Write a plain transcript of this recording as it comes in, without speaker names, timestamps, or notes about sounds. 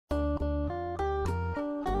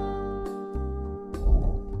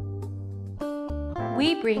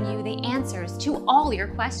we bring you the answers to all your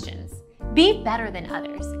questions. Be better than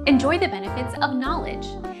others. Enjoy the benefits of knowledge.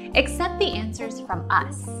 Accept the answers from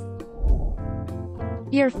us.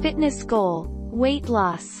 Your fitness goal: weight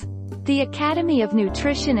loss. The Academy of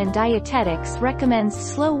Nutrition and Dietetics recommends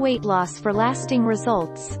slow weight loss for lasting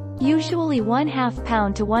results, usually 1/2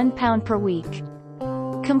 pound to 1 pound per week.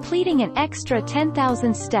 Completing an extra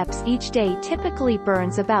 10,000 steps each day typically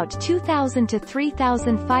burns about 2,000 to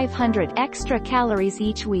 3,500 extra calories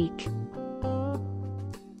each week.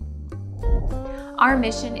 Our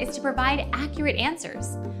mission is to provide accurate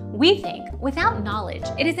answers. We think without knowledge,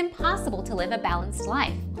 it is impossible to live a balanced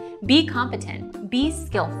life. Be competent, be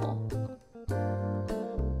skillful.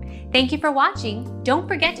 Thank you for watching. Don't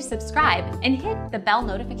forget to subscribe and hit the bell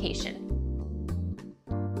notification.